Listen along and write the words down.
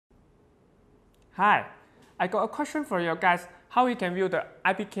Hi, I got a question for you guys how you can view the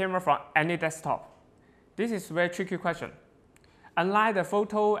IP camera from any desktop. This is a very tricky question. Unlike the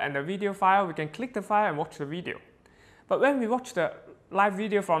photo and the video file, we can click the file and watch the video. But when we watch the live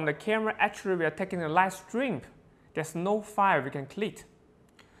video from the camera, actually we are taking a live stream. There's no file we can click.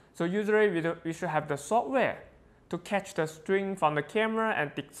 So usually we should have the software to catch the stream from the camera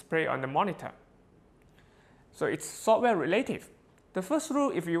and display on the monitor. So it's software related. The first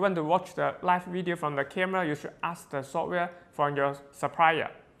rule, if you want to watch the live video from the camera, you should ask the software from your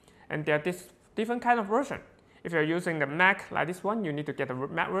supplier. And there are different kind of version. If you're using the Mac like this one, you need to get the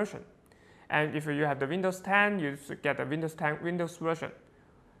Mac version. And if you have the Windows 10, you should get the Windows 10 Windows version.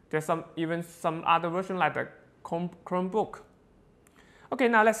 There's even some other version like the Chromebook. Okay,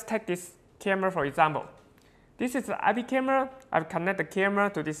 now let's take this camera for example. This is the IP camera. I've connected the camera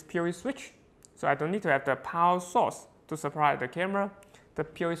to this PoE switch. So I don't need to have the power source to supply the camera. The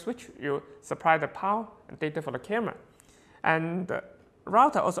PoE switch will supply the power and data for the camera. And the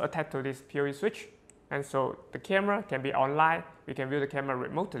router also attached to this PoE switch. And so the camera can be online. We can view the camera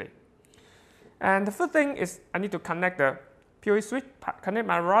remotely. And the first thing is I need to connect the PoE switch, connect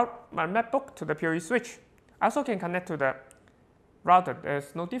my MacBook to the PoE switch. I also can connect to the router.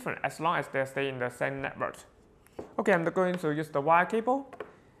 There's no difference as long as they stay in the same network. Okay, I'm going to use the wire cable.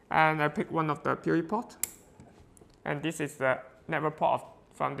 And I pick one of the PoE port. And this is the network port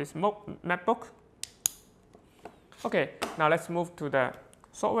from this MacBook. Okay, now let's move to the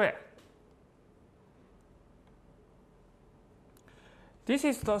software. This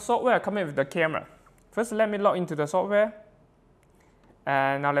is the software coming with the camera. First, let me log into the software.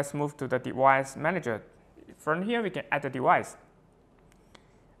 And now let's move to the device manager. From here, we can add the device.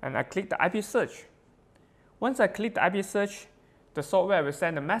 And I click the IP search. Once I click the IP search, the software will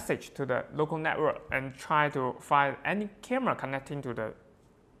send a message to the local network and try to find any camera connecting to the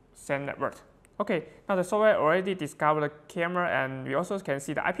same network. Okay, now the software already discovered the camera and we also can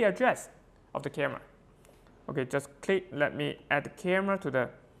see the IP address of the camera. Okay, just click, let me add the camera to the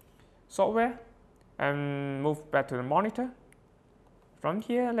software and move back to the monitor. From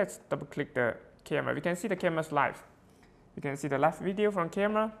here, let's double click the camera. We can see the camera's live. You can see the live video from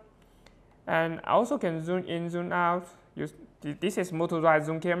camera. And I also can zoom in, zoom out. This is motorized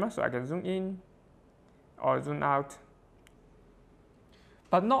zoom camera, so I can zoom in or zoom out.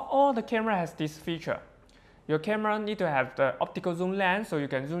 But not all the camera has this feature. Your camera need to have the optical zoom lens so you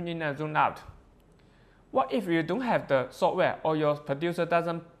can zoom in and zoom out. What if you don't have the software or your producer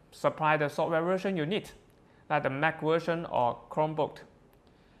doesn't supply the software version you need, like the Mac version or Chromebook?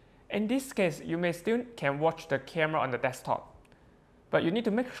 In this case, you may still can watch the camera on the desktop, but you need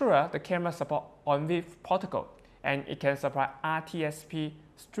to make sure the camera supports Onvif protocol and it can supply RTSP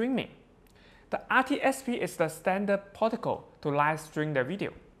streaming. The RTSP is the standard protocol to live stream the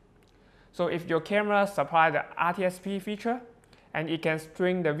video. So if your camera supplies the RTSP feature and it can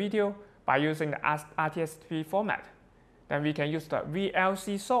stream the video by using the RTSP format, then we can use the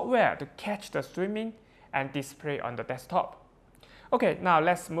VLC software to catch the streaming and display on the desktop. Okay, now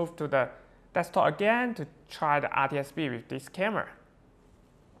let's move to the desktop again to try the RTSP with this camera.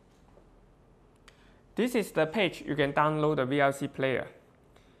 This is the page you can download the VLC player.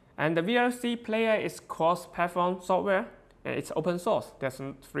 And the VLC player is cross-platform software and it's open source. That's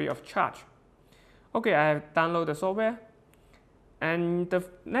free of charge. Okay, I have downloaded the software. And the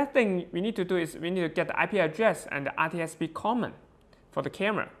next thing we need to do is we need to get the IP address and the RTSP command for the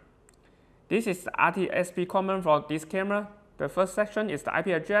camera. This is the RTSP command for this camera. The first section is the IP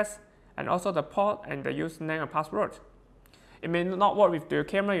address and also the port and the username and password. It may not work with your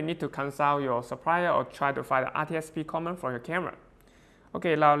camera. You need to consult your supplier or try to find the RTSP command for your camera.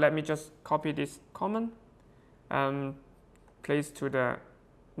 Okay, now let me just copy this command and place to the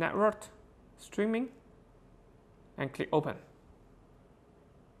network streaming and click open.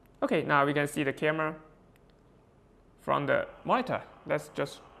 Okay, now we can see the camera from the monitor. Let's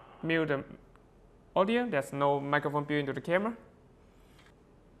just mute the audio. There's no microphone built into the camera.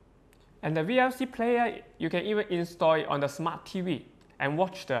 And the VLC player, you can even install it on the smart TV and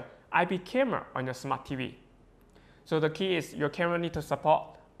watch the IP camera on your smart TV. So the key is your camera needs to support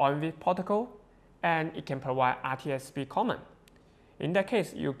Onvif protocol and it can provide RTSP command. In that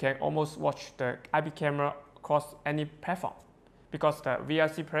case, you can almost watch the IP camera across any platform because the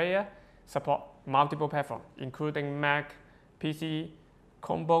VLC player supports multiple platforms, including Mac, PC,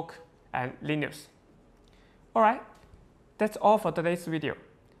 Chromebook, and Linux. Alright, that's all for today's video.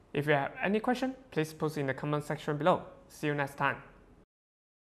 If you have any question, please post in the comment section below. See you next time.